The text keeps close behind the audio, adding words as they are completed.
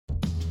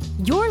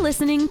You're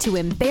listening to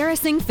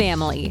Embarrassing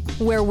Family,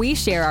 where we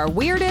share our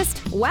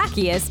weirdest,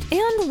 wackiest,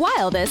 and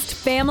wildest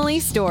family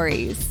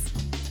stories.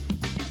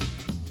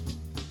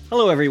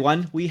 Hello,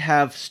 everyone. We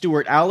have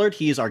Stuart Allard.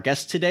 He is our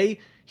guest today.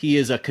 He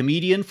is a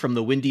comedian from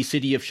the Windy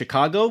City of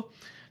Chicago.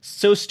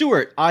 So,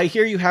 Stuart, I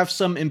hear you have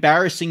some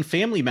embarrassing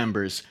family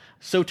members.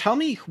 So tell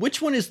me,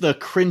 which one is the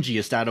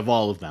cringiest out of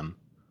all of them?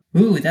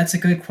 Ooh, that's a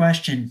good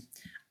question.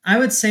 I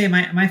would say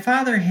my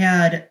father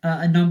had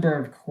a number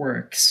of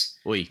quirks.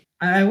 Oy.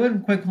 I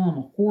wouldn't quite call him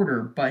a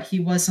hoarder, but he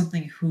was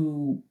something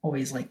who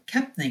always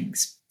kept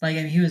things.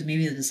 He was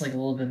maybe just a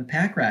little bit of a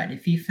pack rat.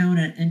 If he found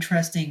an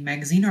interesting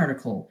magazine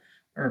article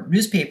or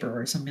newspaper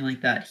or something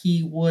like that,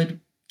 he would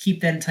keep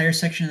that entire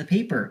section of the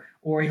paper,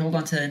 or he'd hold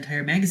on to that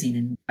entire magazine.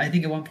 And I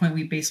think at one point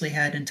we basically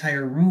had an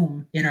entire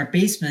room in our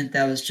basement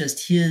that was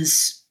just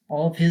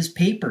all of his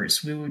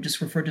papers. We would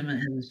just refer to them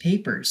as his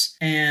papers.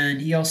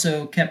 And he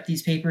also kept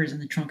these papers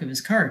in the trunk of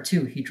his car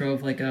too. He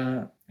drove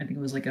I think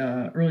it was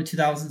a early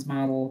 2000s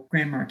model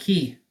Grand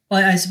Marquis.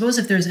 Well, I suppose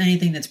if there's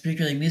anything that's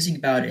particularly amusing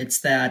about it, it's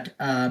that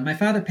my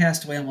father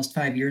passed away almost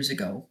 5 years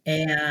ago,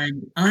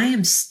 and I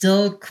am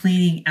still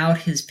cleaning out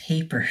his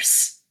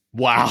papers.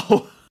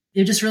 Wow.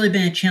 It's just really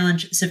been a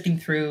challenge sifting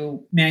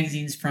through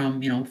magazines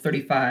from,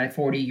 35,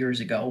 40 years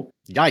ago.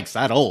 Yikes,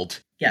 that old.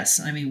 Yes,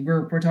 I mean,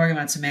 we're talking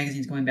about some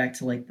magazines going back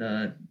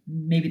to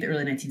maybe the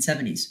early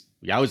 1970s.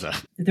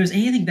 Yowza. If there's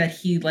anything that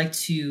he liked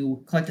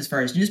to collect as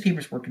far as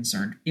newspapers were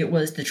concerned, it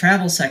was the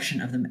travel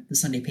section of the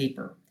Sunday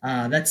paper.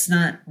 That's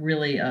not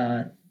really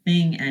a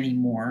thing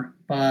anymore,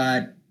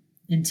 but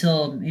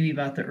until maybe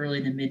about the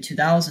early to mid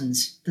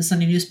 2000s, the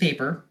Sunday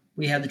newspaper,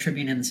 we had the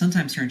Tribune and the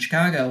Sun-Times here in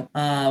Chicago,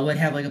 would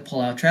have a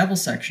pull-out travel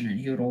section, and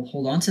he would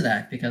hold on to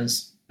that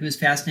because he was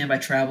fascinated by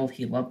travel.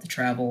 He loved to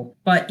travel.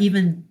 But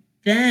even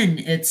then,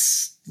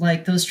 it's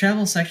those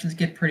travel sections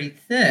get pretty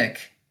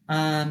thick.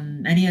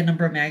 And he had a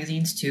number of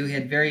magazines too. He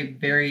had very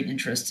varied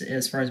interests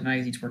as far as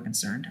magazines were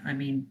concerned. I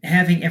mean,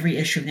 having every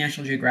issue of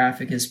National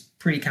Geographic is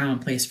pretty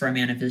commonplace for a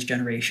man of his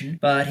generation.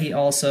 But he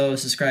also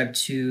subscribed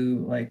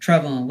to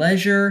Travel and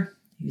Leisure.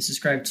 He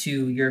subscribed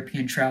to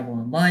European Travel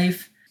and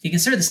Life. He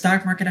considered the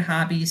stock market a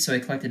hobby, so he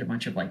collected a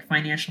bunch of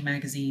financial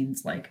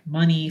magazines like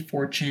Money,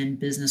 Fortune,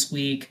 Business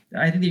Week.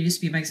 I think there used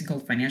to be a magazine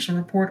called Financial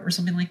Report or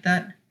something like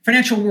that.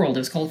 Financial World. It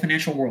was called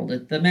Financial World.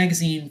 The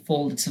magazine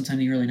folded sometime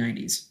in the early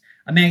 90s.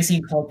 A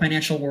magazine called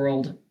Financial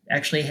World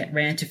actually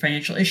ran into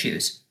financial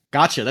issues.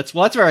 Gotcha. That's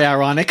very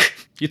ironic.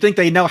 You think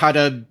they know how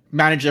to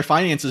manage their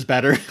finances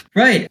better.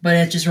 Right. But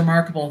it's just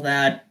remarkable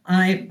that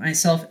I,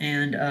 myself,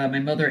 and my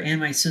mother and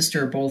my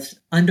sister both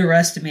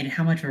underestimated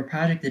how much of a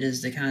project it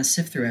is to kind of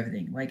sift through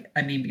everything.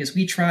 Because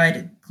we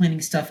tried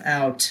cleaning stuff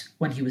out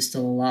when he was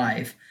still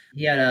alive.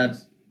 He had a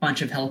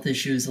bunch of health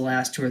issues the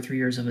last 2 or 3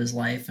 years of his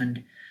life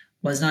and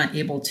was not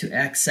able to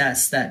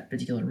access that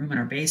particular room in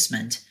our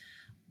basement.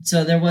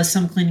 So there was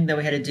some cleaning that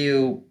we had to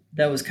do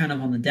that was kind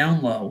of on the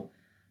down low.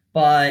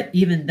 But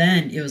even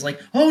then, it was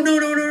oh,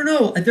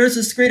 no. There's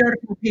this great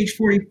article on page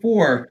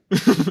 44.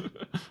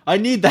 I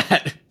need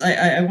that.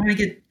 I want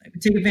to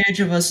take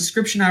advantage of a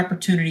subscription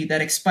opportunity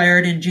that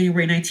expired in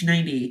January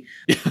 1990.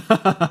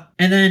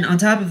 And then on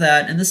top of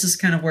that, and this is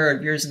kind of where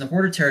it veers into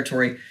hoarder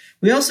territory,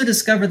 we also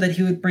discovered that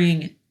he would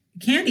bring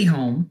candy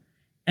home,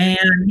 and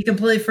he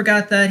completely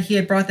forgot that he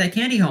had brought that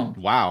candy home.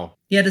 Wow.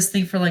 He had this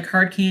thing for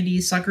hard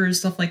candy, suckers,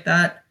 stuff like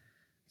that.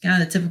 Kind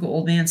of the typical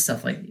old man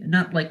stuff,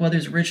 not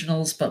Weathers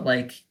Originals, but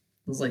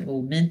those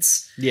little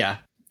mints. Yeah.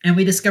 And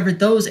we discovered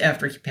those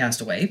after he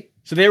passed away.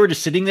 So they were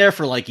just sitting there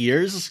for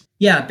years?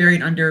 Yeah,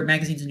 buried under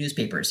magazines and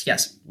newspapers,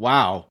 yes.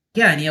 Wow.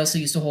 Yeah, and he also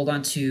used to hold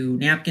on to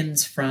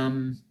napkins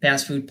from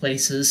fast food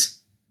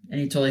places, and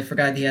he totally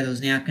forgot he had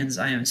those napkins,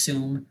 I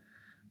assume.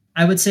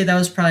 I would say that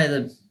was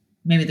probably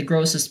maybe the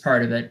grossest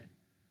part of it.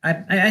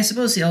 I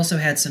suppose he also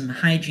had some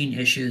hygiene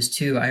issues,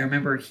 too. I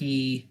remember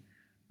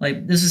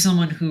this is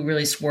someone who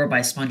really swore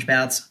by sponge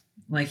baths.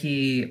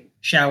 He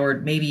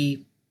showered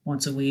maybe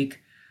once a week.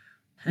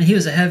 And he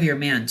was a heavier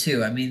man,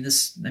 too.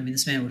 This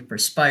man would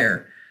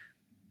perspire.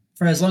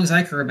 For as long as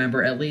I can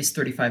remember, at least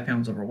 35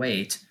 pounds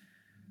overweight.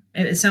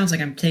 It sounds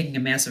like I'm taking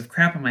a massive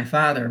crap on my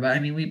father, but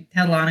we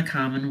had a lot in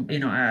common.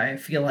 I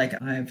feel like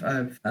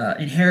I've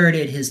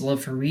inherited his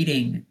love for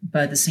reading,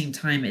 but at the same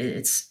time,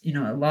 it's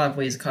a lot of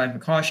ways kind of a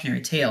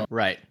cautionary tale.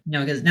 Right.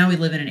 Because now we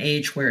live in an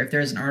age where if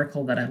there's an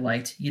article that I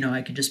liked,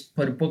 I could just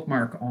put a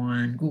bookmark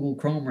on Google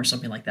Chrome or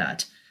something like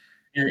that,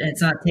 and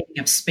it's not taking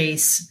up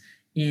space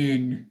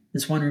in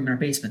this one room in our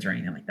basement or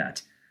anything like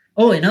that.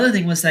 Oh, another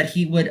thing was that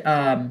he would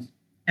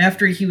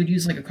after he would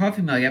use a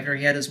coffee mug, after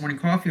he had his morning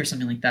coffee or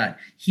something like that,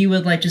 he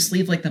would just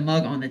leave the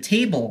mug on the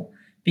table,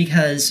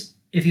 because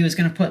if he was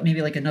going to put maybe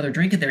another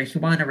drink in there, he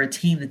wanted to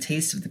retain the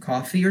taste of the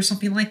coffee or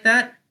something like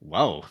that.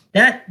 Whoa.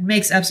 That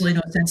makes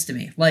absolutely no sense to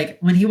me.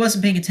 When he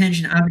wasn't paying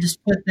attention, I would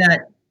just put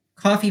that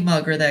coffee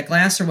mug or that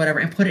glass or whatever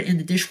and put it in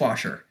the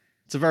dishwasher.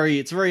 It's a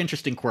very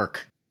interesting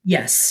quirk.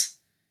 Yes.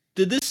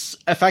 Did this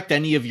affect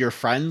any of your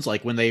friends?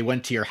 When they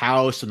went to your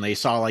house and they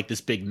saw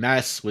this big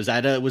mess, was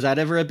that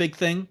ever a big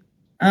thing?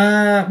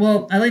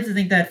 Well, I like to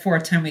think that for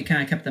a time we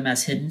kind of kept the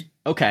mess hidden.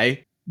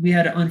 Okay. we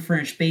had an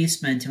unfurnished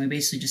basement, and we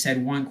basically just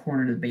had one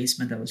corner of the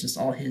basement that was just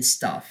all his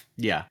stuff.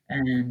 Yeah.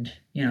 And,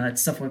 that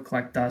stuff would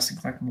collect dust and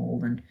collect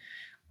mold. And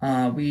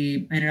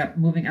we ended up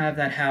moving out of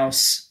that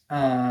house.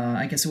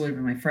 I guess it would have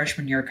been my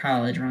freshman year of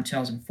college, around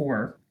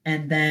 2004.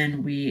 And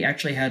then we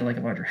actually had like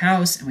a larger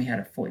house, and we had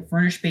a fully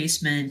furnished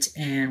basement.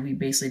 And we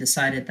basically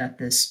decided that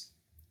this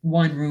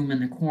one room in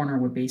the corner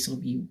would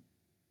basically be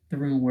the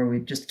room where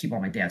we'd just keep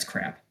all my dad's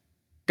crap.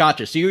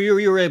 Gotcha. So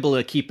you were able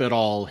to keep it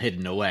all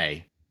hidden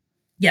away.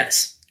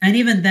 Yes. And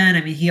even then,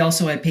 I mean, he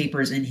also had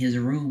papers in his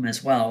room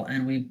as well.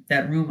 And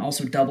that room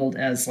also doubled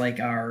as like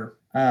our,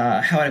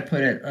 how would I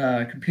put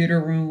it,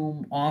 computer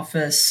room,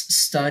 office,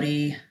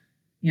 study.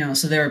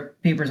 So there are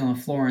papers on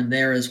the floor in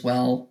there as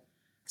well.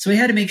 So we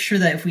had to make sure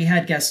that if we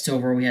had guests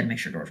over, we had to make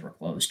sure doors were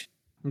closed.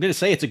 I'm going to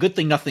say it's a good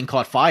thing nothing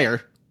caught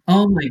fire.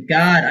 Oh my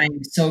God.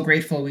 I'm so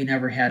grateful we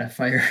never had a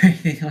fire or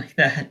anything like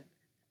that.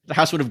 The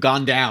house would have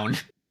gone down.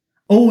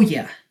 Oh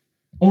yeah.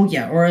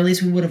 Or at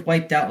least we would have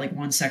wiped out like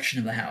one section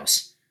of the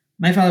house.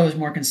 My father was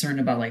more concerned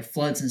about like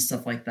floods and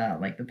stuff like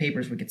that. Like the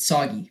papers would get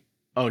soggy.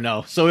 Oh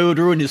no. So it would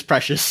ruin his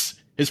precious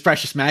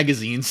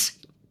magazines.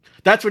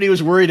 That's what he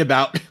was worried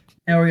about.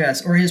 Oh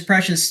yes. Or his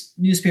precious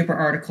newspaper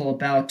article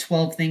about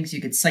 12 things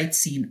you could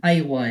sightsee in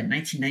Iowa in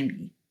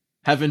 1990.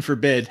 Heaven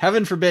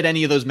forbid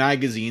any of those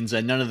magazines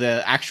and none of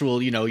the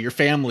actual, your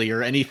family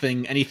or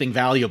anything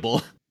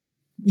valuable.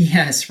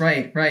 Yes,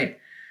 right.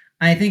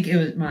 I think it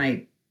was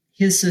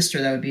his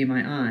sister, that would be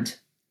my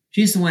aunt.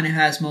 She's the one who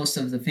has most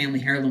of the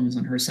family heirlooms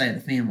on her side of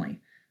the family.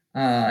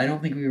 I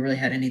don't think we really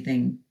had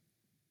anything,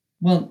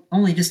 well,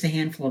 only just a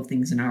handful of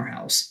things in our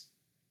house.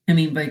 I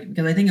mean,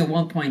 because I think at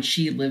one point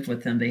she lived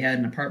with him. They had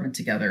an apartment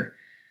together.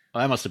 Oh,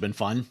 that must have been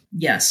fun.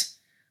 Yes.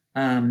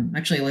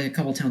 Actually, like a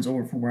couple towns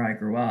over from where I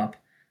grew up.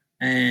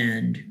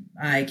 And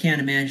I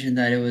can't imagine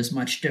that it was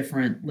much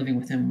different living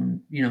with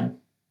him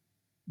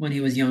when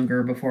he was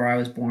younger, before I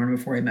was born,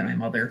 before he met my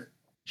mother.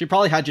 She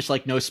probably had just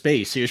like no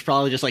space. He was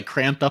probably just like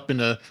cramped up in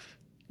a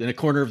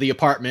corner of the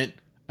apartment,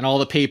 and all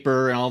the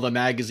paper and all the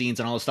magazines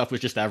and all the stuff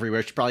was just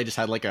everywhere. She probably just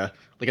had like a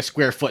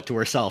square foot to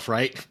herself,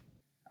 right?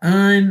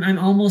 I'm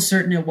almost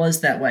certain it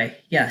was that way.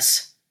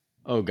 Yes.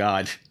 Oh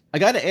God. I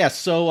gotta ask,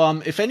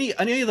 so if any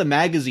of the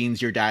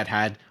magazines your dad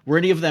had, were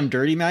any of them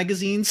dirty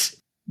magazines?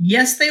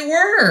 Yes, they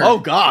were. Oh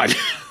God.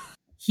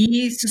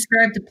 He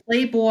subscribed to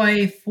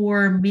Playboy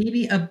for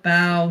maybe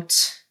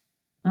about,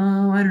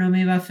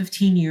 maybe about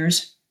 15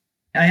 years.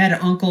 I had an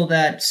uncle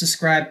that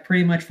subscribed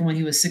pretty much from when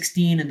he was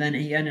 16, and then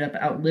he ended up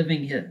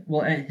outliving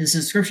his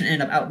subscription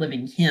ended up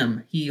outliving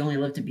him. He only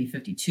lived to be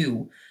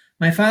 52.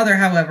 My father,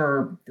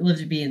 however, lived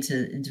to be into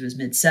his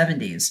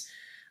mid-70s.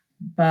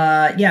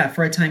 But yeah,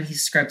 for a time he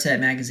subscribed to that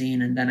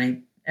magazine, and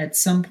then at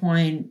some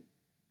point,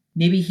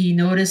 maybe he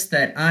noticed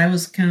that I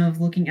was kind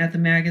of looking at the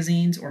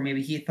magazines, or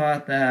maybe he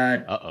thought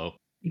that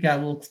he got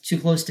a little too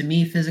close to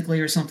me physically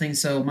or something,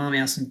 so Mom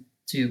asked him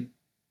to,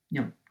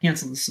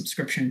 cancel the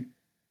subscription.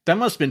 That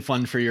must have been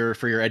fun for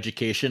your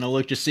education.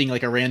 Just seeing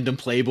like a random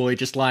Playboy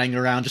just lying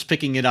around, just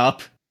picking it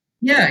up.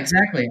 Yeah,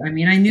 exactly. I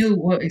mean, I knew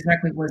what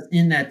exactly was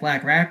in that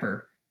black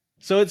wrapper.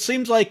 So it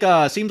seems like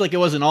it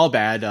wasn't all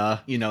bad.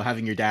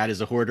 Having your dad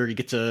as a hoarder, you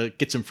get to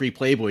get some free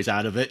Playboys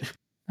out of it.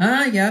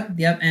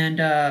 Yep. And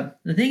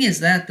the thing is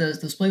that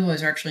those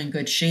Playboys are actually in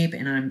good shape,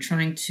 and I'm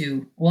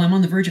I'm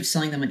on the verge of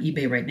selling them on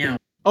eBay right now.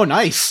 Oh,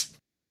 nice.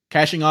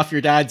 Cashing off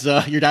your dad's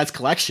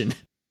collection.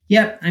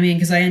 Yep. I mean,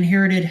 because I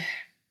inherited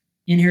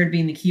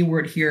being the key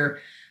word here,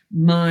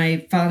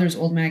 my father's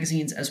old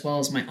magazines as well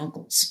as my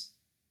uncle's.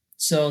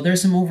 So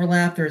there's some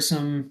overlap. There's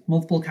some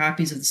multiple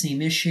copies of the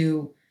same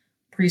issue.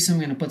 Pretty soon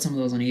I'm going to put some of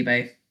those on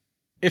eBay.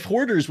 If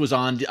Hoarders was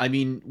on, I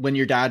mean, when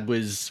your dad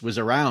was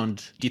around,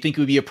 do you think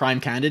he would be a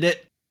prime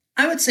candidate?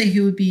 I would say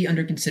he would be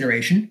under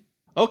consideration.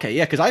 Okay,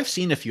 yeah, because I've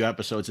seen a few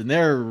episodes and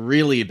they're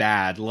really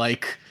bad.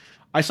 Like,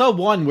 I saw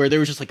one where there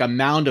was just like a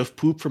mound of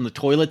poop from the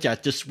toilet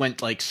that just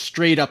went like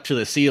straight up to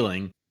the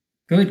ceiling.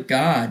 Good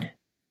God.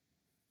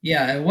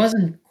 Yeah, it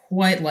wasn't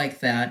quite like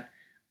that.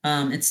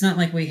 It's not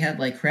like we had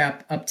like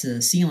crap up to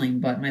the ceiling,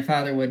 but my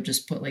father would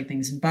just put like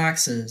things in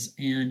boxes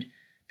and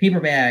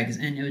paper bags,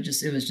 and it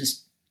was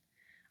just,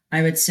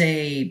 I would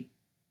say,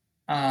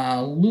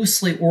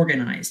 loosely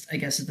organized, I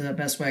guess is the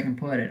best way I can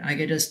put it. I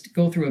could just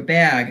go through a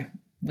bag,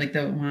 like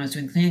when I was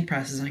doing the cleaning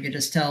process, and I could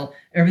just tell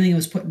everything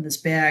was put in this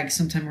bag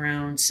sometime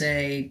around,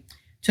 say,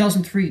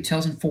 2003,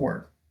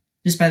 2004,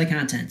 just by the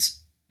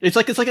contents. It's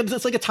like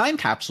a time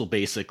capsule,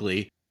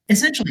 basically.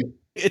 Essentially.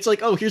 It's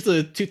like, oh, here's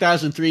the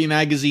 2003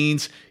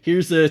 magazines.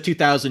 Here's the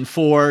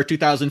 2004,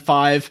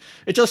 2005.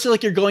 It's just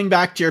like you're going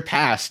back to your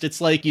past. It's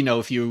like,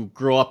 if you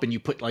grow up and you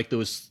put like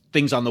those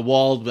things on the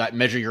wall that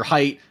measure your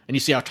height and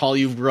you see how tall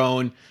you've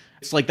grown.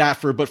 It's like that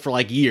for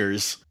like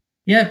years.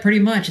 Yeah, pretty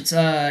much. It's,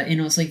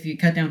 it's like if you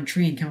cut down a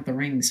tree and count the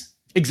rings.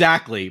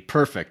 Exactly.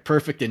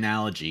 Perfect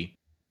analogy.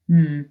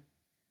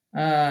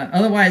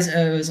 Otherwise,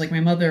 it was like my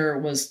mother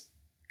was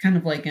kind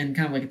of like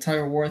a tug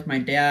of war with my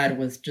dad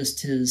with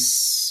just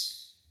his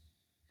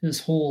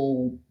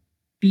whole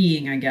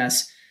being, I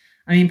guess.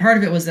 I mean, part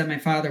of it was that my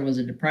father was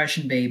a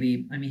Depression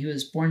baby. I mean, he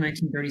was born in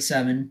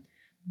 1937.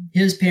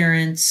 his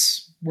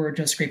parents were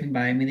just scraping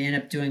by. I mean, they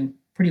ended up doing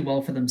pretty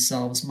well for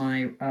themselves.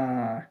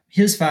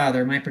 His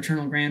father, my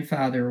paternal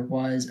grandfather,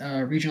 was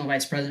a regional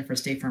vice president for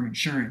State Farm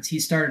Insurance. He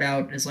started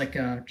out as like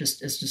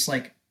just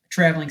like a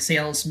traveling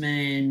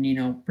salesman,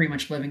 pretty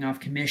much living off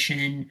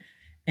commission,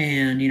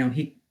 and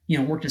he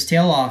worked his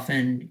tail off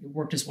and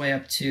worked his way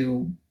up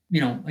to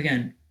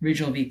again,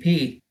 regional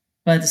VP.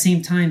 But at the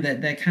same time,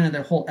 that kind of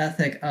their whole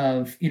ethic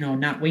of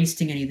not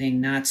wasting anything,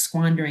 not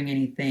squandering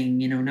anything,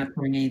 not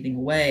throwing anything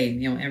away,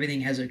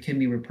 everything can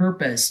be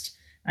repurposed.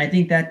 I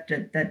think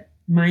that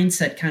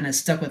mindset kind of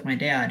stuck with my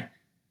dad.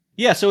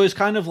 Yeah, so it's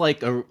kind of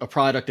like a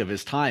product of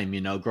his time,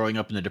 growing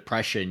up in the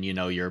Depression,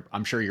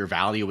 I'm sure you're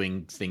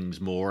valuing things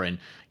more, and,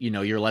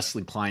 you're less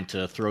inclined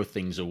to throw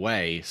things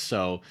away.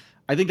 So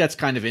I think that's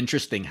kind of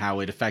interesting how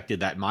it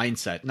affected that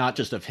mindset, not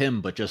just of him,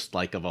 but just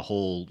like of a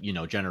whole,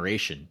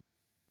 generation.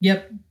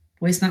 Yep.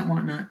 Waste not,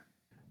 want not.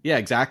 Yeah,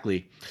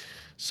 exactly.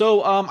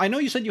 So I know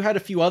you said you had a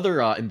few other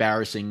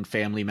embarrassing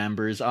family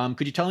members.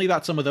 Could you tell me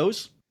about some of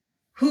those?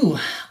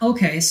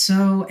 Okay.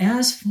 So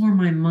as for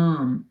my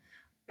mom,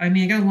 I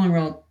mean, I got along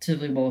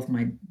relatively well with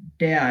my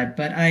dad,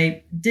 but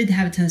I did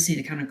have a tendency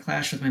to kind of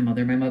clash with my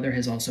mother. My mother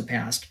has also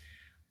passed.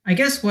 I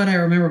guess what I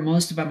remember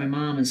most about my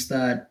mom is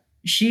that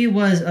she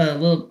was a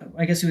little,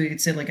 I guess we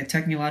could say like a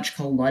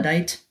technological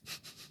Luddite.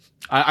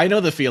 I know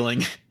the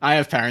feeling. I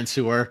have parents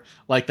who are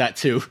like that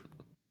too.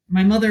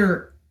 My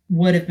mother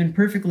would have been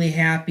perfectly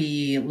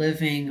happy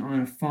living on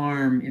a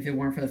farm if it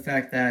weren't for the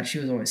fact that she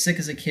was always sick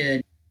as a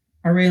kid.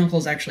 Our great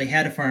uncles actually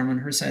had a farm on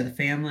her side of the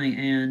family,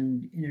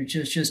 and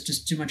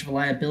just too much of a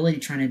liability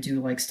trying to do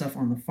like stuff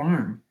on the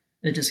farm.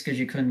 Just because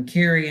you couldn't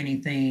carry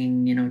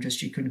anything,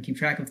 just you couldn't keep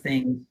track of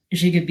things.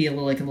 She could be a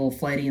little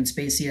flighty and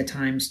spacey at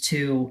times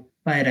too.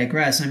 But I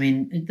digress. I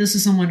mean, this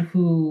is someone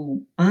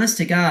who, honest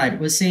to God,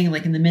 was saying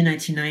like in the mid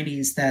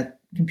 1990s that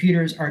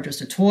computers are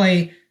just a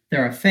toy,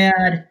 they're a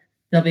fad,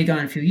 they'll be gone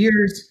in a few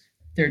years,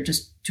 they're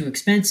just too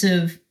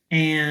expensive,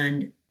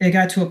 and it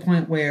got to a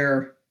point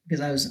where,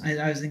 because I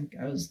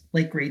was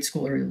late grade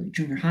school, early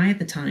junior high at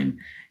the time.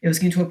 It was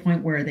getting to a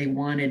point where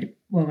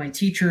my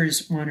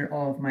teachers wanted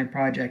all of my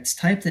projects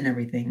typed and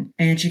everything,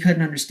 and she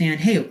couldn't understand.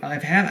 Hey, I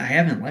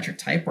have an electric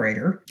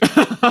typewriter.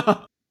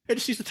 I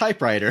just used a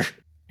typewriter.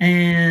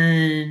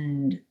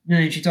 And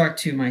then she talked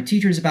to my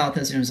teachers about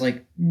this, and it was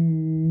like,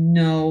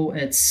 no,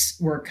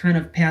 we're kind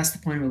of past the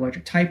point of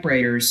electric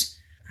typewriters.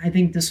 I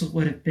think this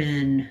would have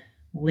been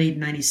late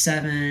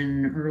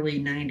 97, early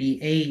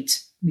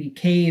 98. We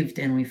caved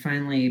and we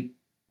finally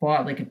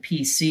bought like a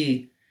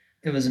PC.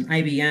 It was an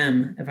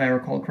IBM, if I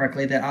recall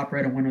correctly, that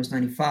operated on Windows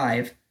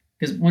 95,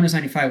 because Windows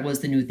 95 was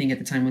the new thing at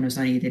the time. Windows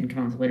 98 didn't come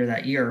out until later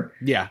that year.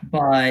 Yeah.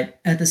 But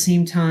at the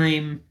same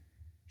time,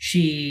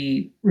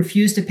 she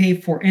refused to pay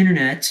for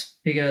internet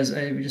because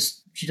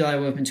she thought it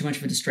would have been too much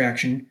of a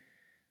distraction.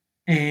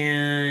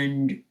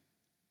 And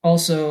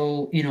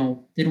also,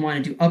 didn't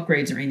want to do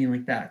upgrades or anything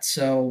like that.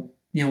 So,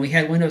 we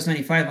had Windows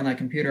 95 on that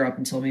computer up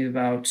until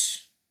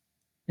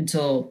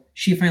until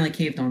she finally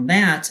caved on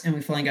that, and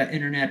we finally got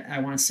internet, I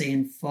want to say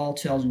in fall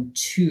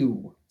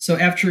 2002. So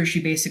after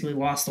she basically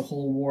lost the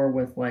whole war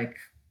with like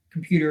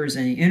computers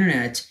and the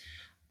internet,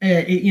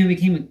 it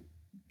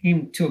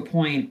came to a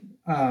point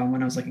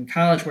when I was like in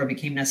college where it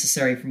became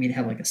necessary for me to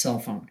have like a cell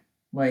phone.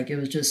 Like it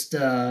was just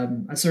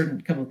a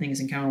certain couple of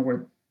things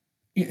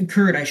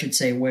occurred, I should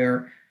say,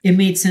 where it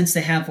made sense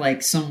to have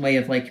like some way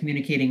of like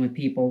communicating with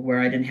people where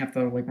I didn't have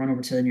to like run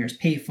over to the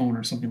nearest payphone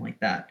or something like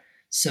that.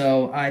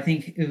 So I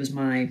think it was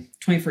my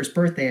 21st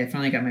birthday, I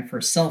finally got my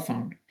first cell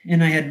phone,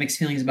 and I had mixed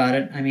feelings about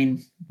it. I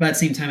mean, but at the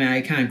same time, I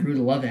kind of grew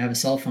to love to have a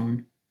cell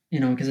phone,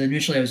 because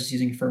initially I was just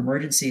using it for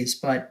emergencies,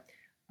 but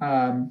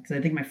because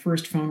I think my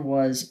first phone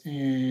was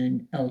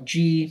an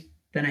LG,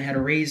 then I had a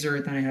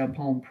Razr, then I had a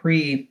Palm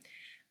Pre,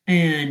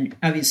 and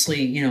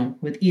obviously,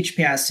 with each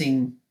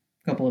passing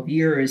couple of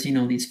years,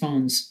 these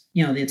phones,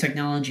 the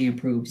technology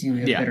improves, you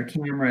have better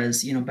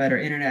cameras, better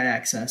internet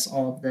access,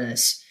 all of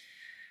this,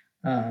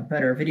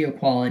 better video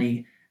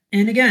quality.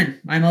 And again,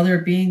 my mother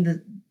being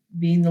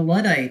the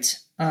Luddite,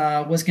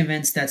 was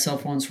convinced that cell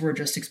phones were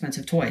just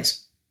expensive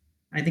toys.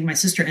 I think my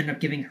sister ended up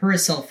giving her a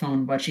cell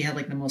phone, but she had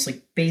like the most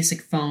like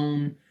basic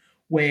phone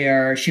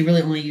where she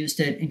really only used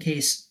it in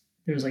case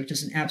there was like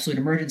just an absolute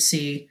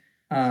emergency.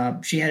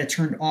 She had it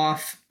turned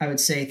off, I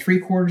would say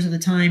 3/4 of the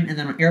time, and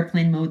then on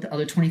airplane mode, the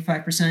other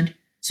 25%.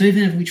 So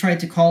even if we tried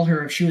to call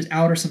her, if she was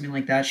out or something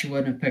like that, she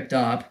wouldn't have picked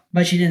up.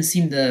 But she didn't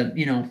seem to,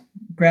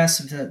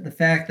 grasp the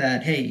fact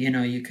that, hey,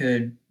 you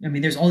could,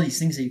 there's all these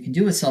things that you can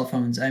do with cell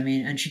phones.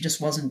 And she just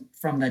wasn't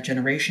from that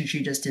generation.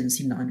 She just didn't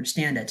seem to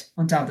understand it.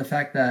 On top of the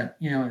fact that,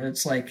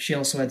 it's like she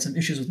also had some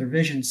issues with her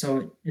vision.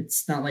 So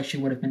it's not like she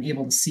would have been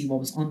able to see what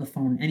was on the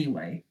phone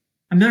anyway.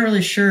 I'm not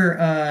really sure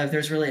if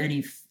there's really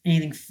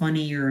anything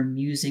funny or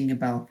amusing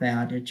about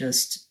that. It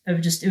was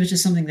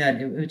just something that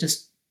it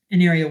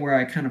an area where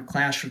I kind of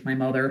clashed with my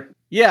mother.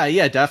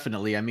 Yeah,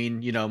 definitely. I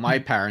mean, my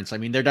parents, I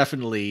mean, they're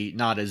definitely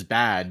not as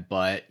bad,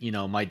 but,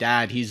 my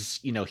dad, he's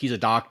a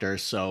doctor,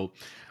 so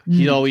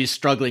he's Mm. always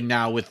struggling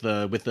now with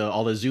the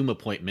all the Zoom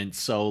appointments.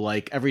 So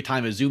like every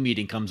time a Zoom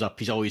meeting comes up,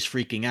 he's always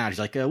freaking out. He's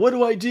like, "What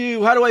do I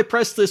do? How do I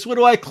press this? What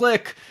do I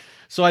click?"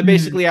 So I Mm.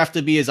 basically have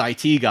to be his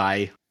IT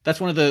guy. That's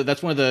one of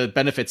the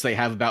benefits they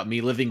have about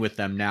me living with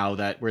them now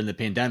that we're in the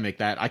pandemic,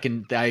 that I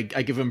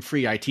give them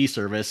free IT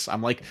service.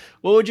 I'm like,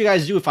 "What would you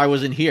guys do if I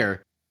wasn't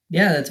here?"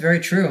 Yeah, that's very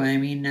true. I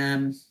mean,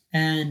 and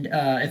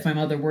if my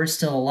mother were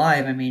still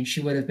alive, I mean, she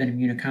would have been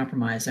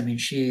immunocompromised. I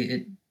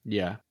mean,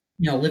 Yeah.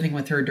 living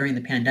with her during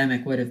the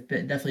pandemic would have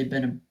definitely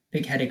been a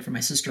big headache for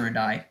my sister and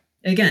I.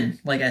 Again,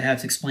 like I'd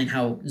have to explain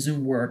how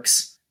Zoom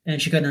works,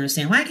 and she couldn't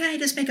understand. Why can't I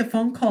just make a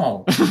phone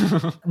call?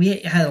 We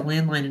had a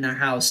landline in our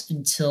house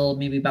until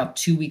maybe about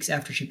 2 weeks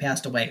after she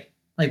passed away.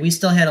 Like we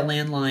still had a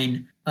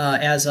landline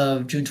as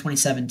of June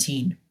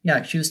 2017.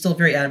 Yeah, she was still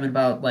very adamant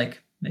about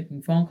like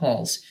making phone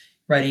calls,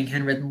 writing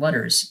handwritten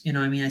letters.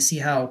 I mean, I see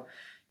how,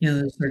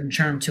 there's a certain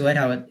charm to it,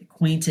 how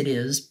quaint it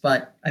is,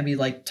 but I'd be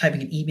like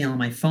typing an email on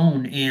my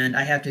phone and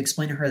I have to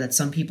explain to her that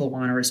some people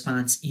want a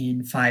response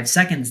in 5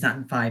 seconds, not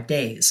in 5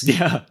 days.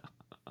 Yeah.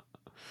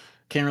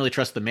 Can't really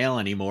trust the mail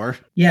anymore.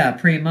 Yeah,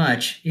 pretty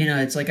much.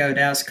 It's like I would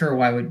ask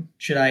her,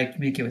 should I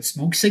communicate with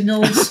smoke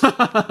signals?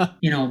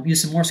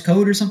 Use some Morse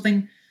code or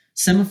something?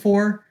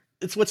 Semaphore?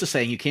 It's what's the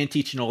saying? You can't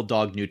teach an old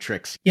dog new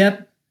tricks.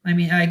 Yep. I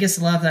mean, I guess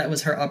a lot of that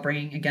was her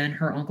upbringing. Again,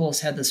 her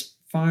uncles had this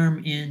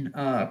farm in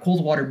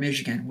Coldwater,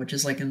 Michigan, which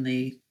is like in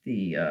the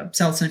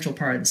south central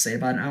part of the state,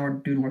 about an hour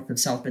due north of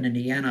South Bend,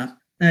 Indiana.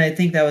 And I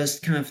think that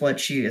was kind of what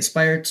she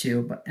aspired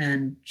to.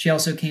 And she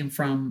also came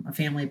from a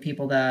family of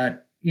people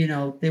that,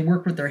 they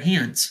worked with their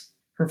hands.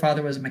 Her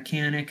father was a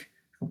mechanic.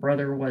 Her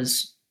brother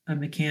was a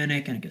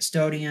mechanic and a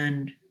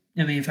custodian.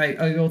 I mean, if I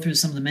go through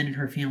some of the men in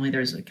her family,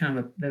 there's a kind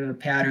of a bit of a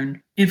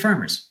pattern. And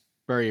farmers.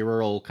 Very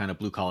rural, kind of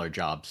blue-collar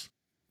jobs.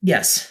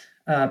 Yes.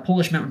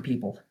 Polish mountain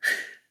people.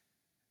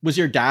 Was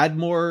your dad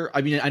more,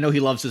 I mean, I know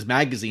he loves his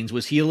magazines.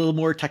 Was he a little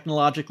more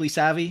technologically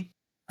savvy?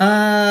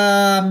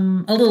 A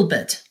little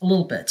bit.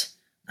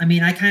 I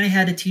mean, I kind of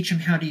had to teach him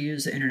how to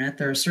use the internet.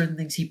 There are certain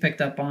things he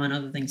picked up on,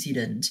 other things he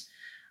didn't.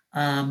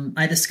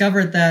 I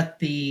discovered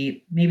that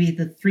maybe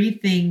the three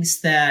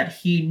things that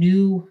he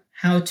knew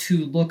how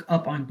to look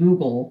up on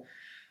Google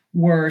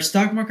were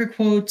stock market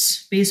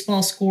quotes,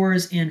 baseball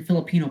scores, and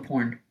Filipino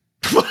porn.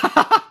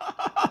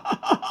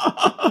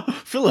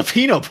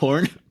 Filipino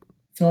porn?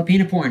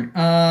 Filipino porn.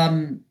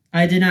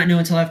 I did not know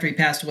until after he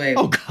passed away.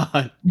 Oh,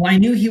 God. Well, I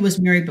knew he was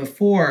married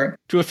before.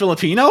 To a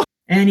Filipino?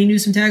 And he knew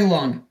some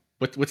Tagalog.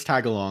 What's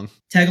Tagalog?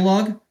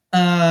 Tagalog?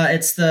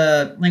 It's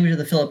the language of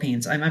the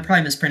Philippines. I'm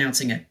probably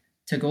mispronouncing it.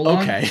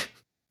 Tagalog? Okay.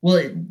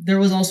 Well, there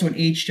was also an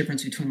age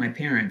difference between my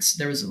parents.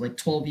 There was like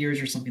 12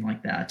 years or something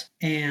like that.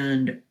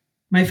 And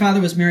my father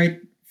was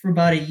married for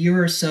about a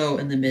year or so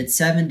in the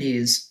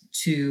mid-70s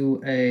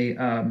to a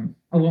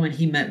woman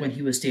he met when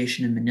he was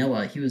stationed in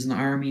Manila. He was in the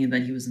Army and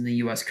then he was in the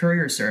U.S.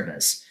 Courier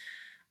Service.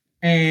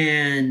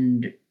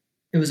 And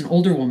it was an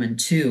older woman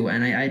too.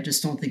 And I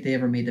just don't think they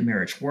ever made the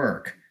marriage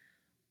work.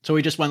 So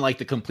he just went like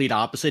the complete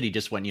opposite? He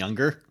just went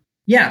younger?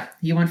 Yeah,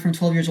 he went from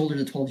 12 years older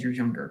to 12 years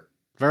younger.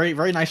 Very,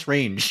 very nice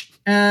range.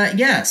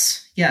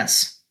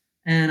 Yes.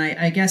 And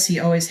I guess he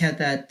always had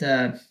that,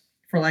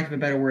 for lack of a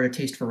better word, a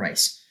taste for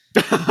rice.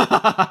 He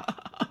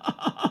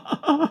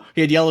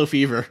had yellow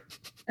fever.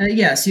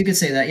 Yes, you could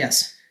say that,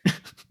 yes.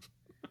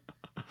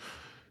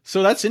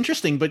 So that's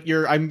interesting, but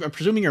I'm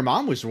presuming your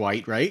mom was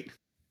white, right?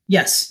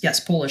 Yes,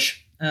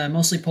 Polish.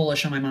 Mostly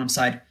Polish on my mom's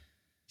side.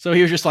 So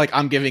he was just like,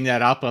 I'm giving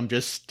that up. I'm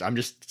just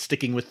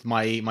sticking with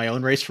my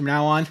own race from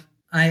now on.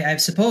 I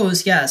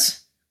suppose, yes.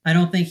 I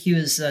don't think he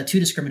was too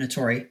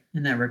discriminatory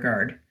in that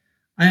regard.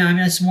 I mean,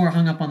 I was more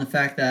hung up on the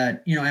fact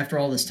that, after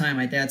all this time,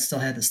 my dad still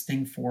had this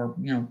thing for,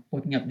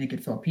 looking up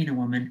naked Filipino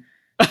women.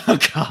 Oh,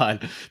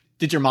 God.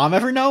 Did your mom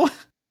ever know?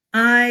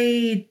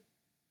 I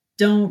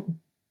don't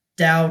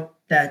doubt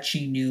that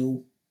she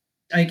knew.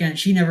 Again,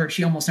 she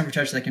almost never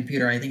touched that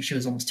computer. I think she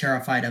was almost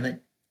terrified of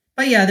it.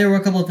 But yeah, there were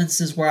a couple of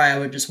instances where I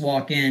would just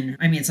walk in.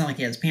 I mean, it's not like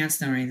he had his pants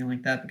down or anything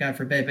like that, but God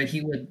forbid. But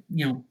he would,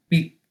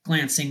 be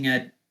glancing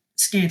at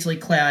scantily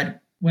clad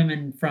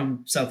women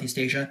from Southeast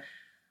Asia.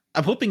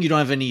 I'm hoping you don't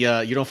have any,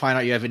 you don't find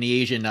out you have any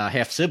Asian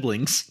half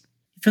siblings.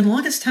 For the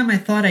longest time, I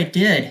thought I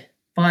did.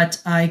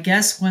 But I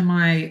guess when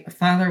my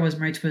father was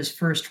married to his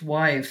first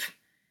wife,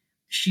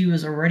 she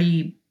was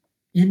already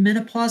in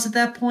menopause at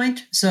that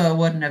point, so it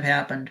wouldn't have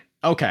happened.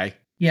 Okay.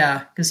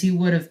 Yeah, because he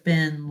would have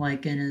been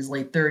like in his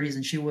late 30s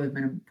and she would have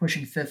been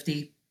pushing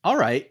 50. All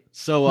right.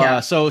 So, Yeah.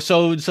 so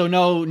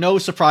no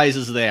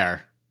surprises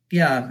there.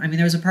 Yeah, I mean,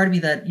 there was a part of me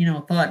that,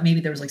 thought maybe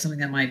there was like something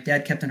that my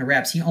dad kept under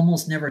wraps. He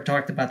almost never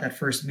talked about that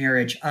first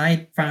marriage.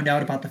 I found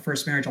out about the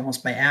first marriage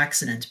almost by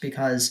accident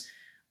because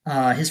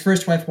his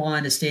first wife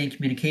wanted to stay in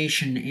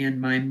communication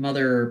and my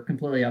mother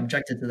completely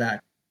objected to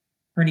that.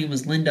 Her name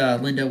was Linda.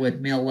 Linda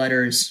would mail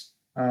letters,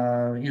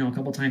 a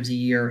couple times a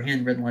year,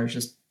 handwritten letters,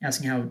 just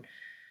asking how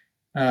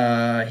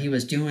he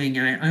was doing.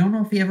 I don't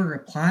know if he ever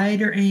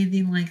replied or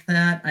anything like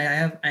that.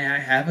 I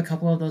have a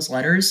couple of those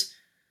letters,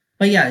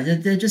 but yeah,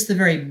 just the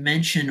very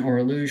mention or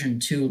allusion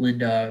to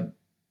Linda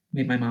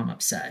made my mom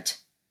upset.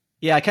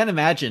 Yeah, I can't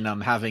imagine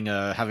having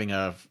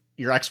a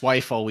your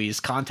ex-wife always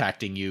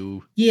contacting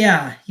you.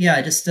 Yeah.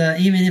 Just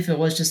even if it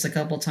was just a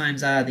couple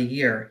times out of the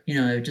year,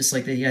 just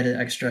like they had an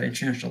extra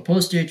international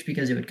postage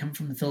because it would come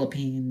from the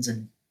Philippines.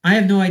 And I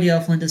have no idea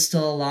if Linda's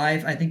still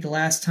alive. I think the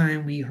last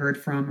time we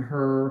heard from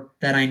her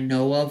that I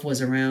know of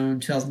was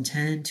around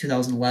 2010,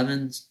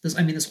 2011.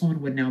 This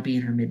woman would now be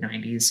in her mid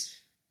 90s.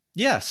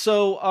 Yeah,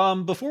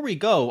 so before we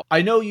go,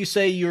 I know you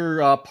say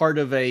you're part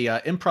of a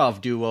improv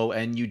duo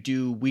and you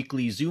do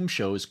weekly Zoom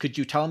shows. Could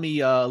you tell me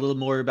a little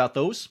more about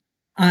those?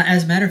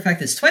 As a matter of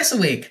fact, it's twice a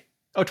week.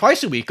 Oh,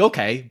 twice a week.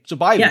 Okay, so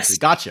bi-weekly. Yes.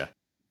 Gotcha.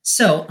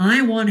 So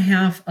I'm one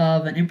half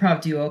of an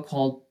improv duo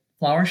called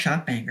Flower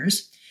Shop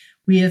Bangers.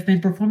 We have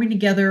been performing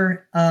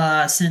together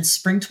since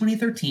spring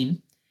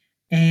 2013,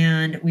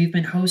 and we've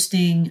been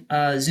hosting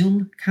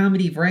Zoom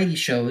comedy variety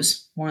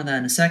shows, more on that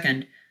in a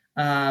second,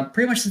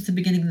 pretty much since the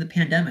beginning of the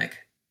pandemic.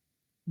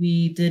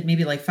 We did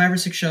maybe like 5 or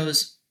 6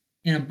 shows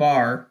in a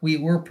bar. We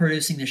were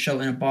producing the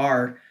show in a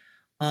bar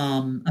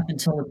up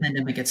until the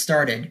pandemic had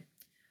started.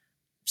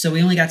 So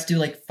we only got to do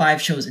like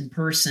 5 shows in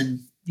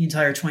person the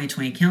entire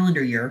 2020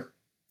 calendar year,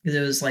 because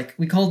it was like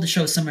we called the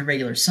show Summer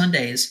Regular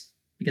Sundays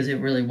because it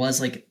really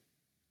was like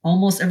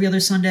almost every other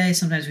Sunday.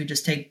 Sometimes we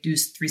just do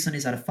 3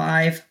 Sundays out of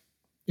 5.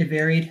 It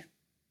varied.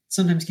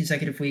 Sometimes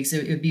consecutive weeks.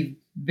 It would be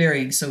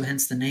varying, so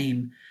hence the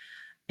name.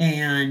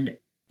 And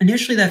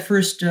initially, that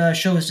first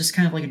show was just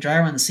kind of like a dry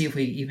run to see if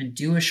we even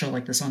do a show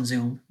like this on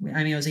Zoom.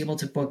 I was able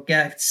to book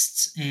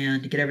guests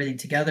and to get everything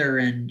together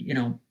in,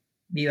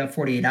 maybe about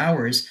 48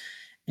 hours.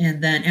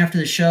 And then after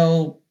the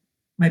show,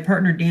 my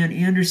partner, Dan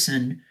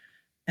Anderson,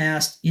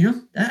 asked,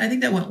 I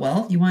think that went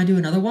well. You want to do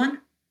another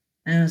one?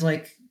 And I was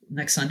like,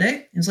 next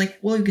Sunday? He was like,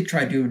 well, you could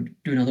try do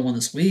another one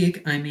this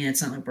week.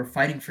 It's not like we're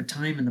fighting for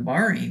time in the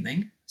bar or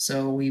anything.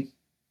 So we,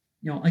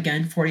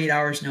 again, 48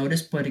 hours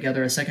notice, put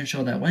together a second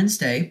show that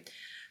Wednesday.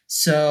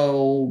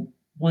 So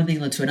one thing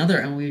led to another,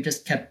 and we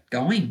just kept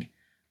going.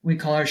 We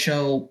call our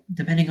show,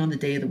 depending on the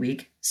day of the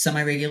week,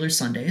 semi-regular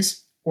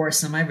Sundays or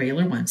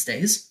semi-regular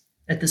Wednesdays.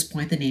 At this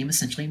point, the name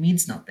essentially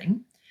means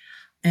nothing.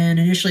 And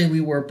initially, we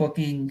were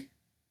booking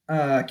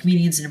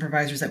comedians and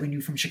improvisers that we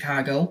knew from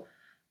Chicago,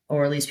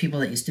 or at least people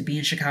that used to be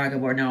in Chicago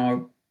but are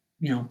now,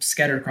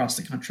 scattered across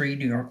the country,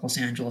 New York, Los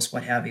Angeles,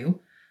 what have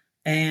you.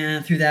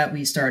 And through that,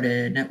 we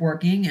started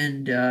networking,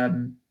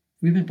 and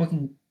we've been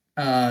booking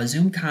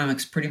Zoom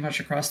comics pretty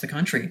much across the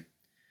country.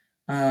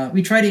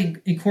 We try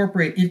to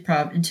incorporate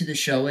improv into the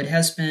show. It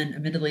has been,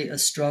 admittedly, a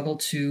struggle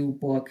to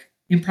book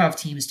improv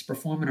teams to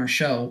perform in our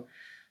show.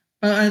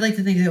 But I like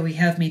to think that we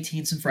have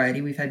maintained some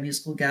variety. We've had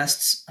musical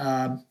guests.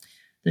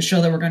 The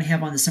show that we're going to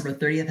have on December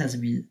 30th has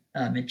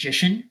a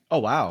magician. Oh,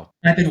 wow.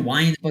 I've been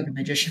wanting to book a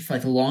magician for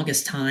like the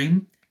longest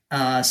time.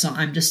 So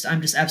I'm just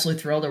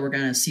absolutely thrilled that we're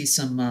going to see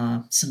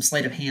some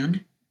sleight of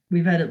hand.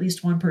 We've had at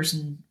least one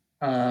person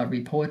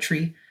read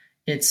poetry.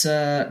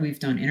 We've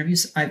done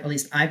interviews.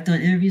 I've done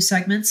interview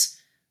segments.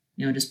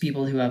 Just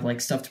people who have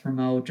like stuff to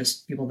promote,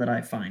 just people that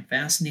I find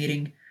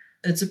fascinating.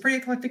 It's a pretty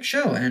eclectic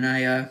show, and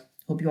I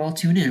hope you all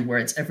tune in, where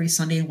it's every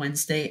Sunday and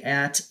Wednesday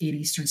at 8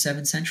 Eastern,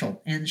 7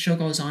 Central. And the show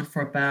goes on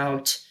for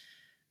about,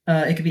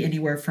 it could be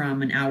anywhere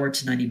from an hour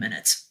to 90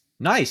 minutes.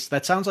 Nice.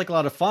 That sounds like a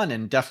lot of fun,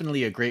 and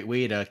definitely a great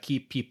way to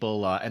keep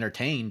people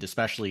entertained,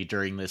 especially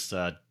during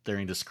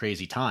this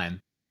crazy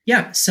time.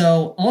 Yeah.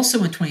 So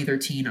also in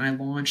 2013, I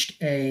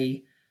launched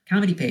a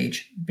comedy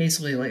page.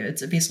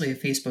 It's basically a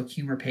Facebook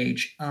humor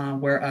page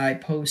where I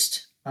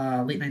post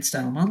late night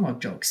style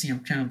monologue jokes.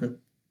 Kind of the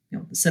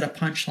set up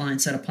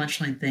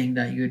punchline thing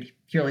that you'd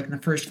hear like in the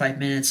first 5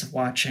 minutes of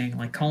watching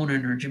like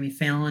Conan or Jimmy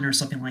Fallon or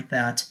something like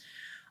that.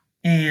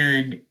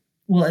 And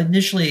well,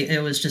 initially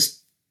it was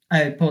just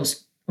I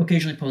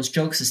occasionally post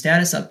jokes as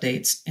status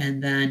updates,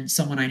 and then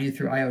someone I knew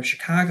through IO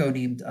Chicago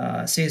named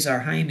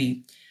Cesar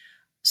Jaime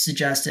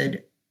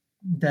suggested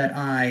that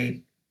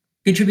I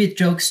contribute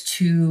jokes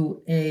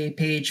to a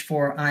page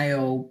for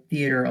IO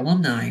Theater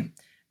alumni,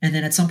 and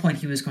then at some point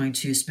he was going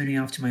to spin me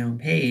off to my own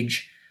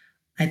page.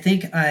 I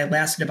think I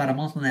lasted about a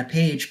month on that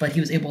page, but he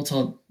was able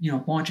to,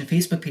 launch a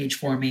Facebook page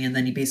for me, and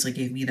then he basically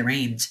gave me the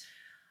reins.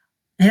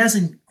 It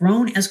hasn't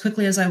grown as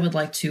quickly as I would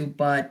like to,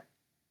 but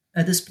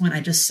at this point, I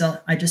just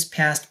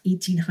passed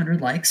 1,800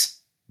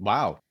 likes.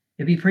 Wow!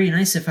 It'd be pretty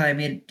nice if I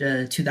made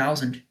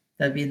 2,000.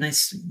 That'd be a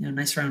nice,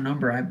 nice round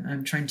number.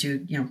 I'm trying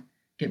to,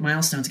 get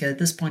milestones. At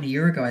this point, a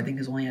year ago, I think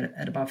it was only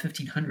at about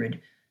 1,500.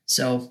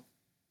 So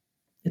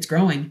it's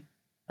growing.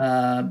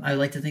 I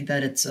like to think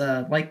that it's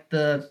like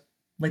the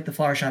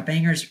Flower Shop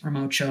Bangers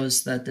remote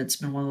shows, that it's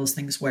been one of those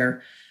things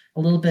where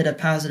a little bit of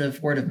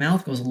positive word of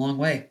mouth goes a long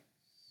way.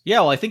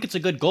 Yeah, well, I think it's a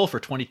good goal for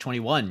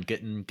 2021,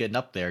 getting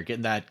up there,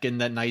 hitting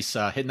that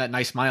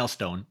nice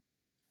milestone.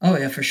 Oh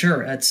yeah, for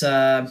sure. It's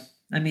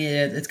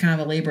it's kind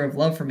of a labor of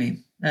love for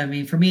me.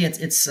 For me,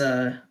 it's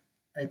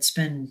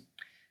been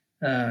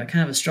kind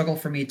of a struggle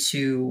for me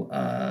to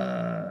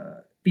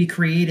be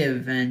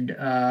creative and,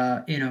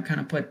 kind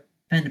of put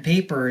pen to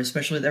paper,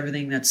 especially with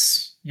everything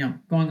that's,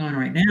 going on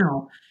right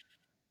now.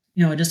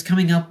 Just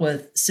coming up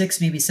with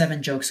 6, maybe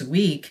 7 jokes a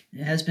week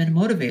has been a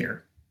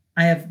motivator.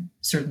 I have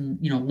certain,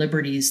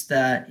 liberties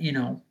that,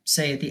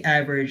 say the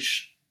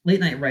average late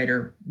night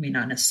writer may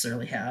not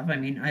necessarily have. I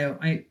mean,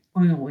 I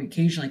only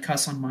occasionally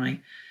cuss in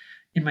my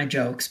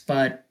jokes,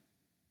 but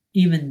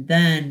even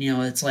then,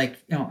 it's like,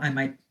 I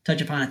might touch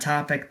upon a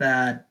topic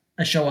that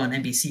a show on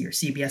NBC or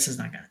CBS is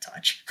not going to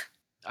touch.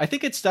 I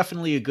think it's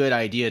definitely a good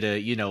idea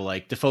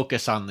to, to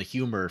focus on the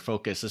humor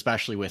focus,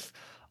 especially with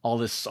all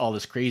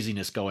this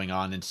craziness going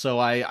on. And so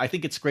I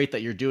think it's great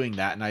that you're doing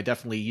that. And I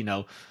definitely,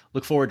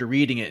 look forward to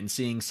reading it and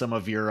seeing some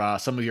of your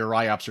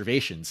wry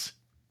observations.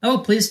 Oh,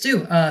 please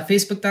do.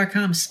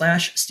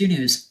 Facebook.com/Stu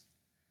News.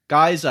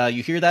 Guys,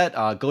 you hear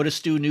that? Go to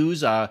Stu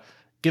News,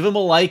 give him a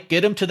like,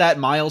 get him to that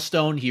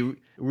milestone. He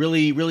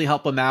really, really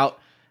help him out.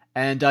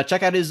 And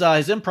check out his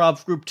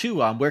improv group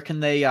too. Where can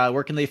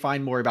they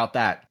find more about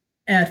that?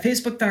 At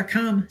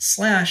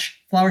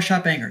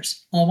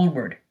Facebook.com/FlowerShopBangers. All one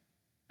word.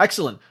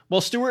 Excellent.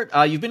 Well, Stuart,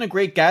 you've been a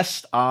great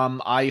guest.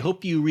 I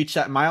hope you reach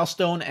that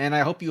milestone, and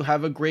I hope you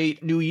have a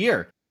great new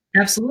year.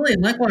 Absolutely.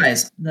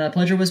 Likewise. The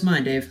pleasure was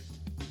mine, Dave.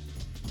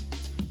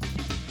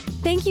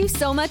 Thank you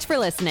so much for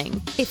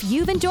listening. If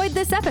you've enjoyed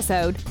this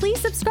episode, please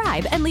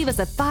subscribe and leave us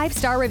a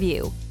 5-star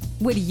review.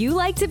 Would you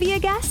like to be a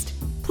guest?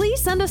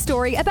 Please send a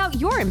story about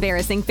your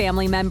embarrassing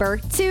family member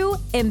to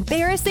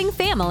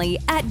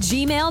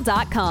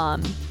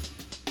embarrassingfamily@gmail.com.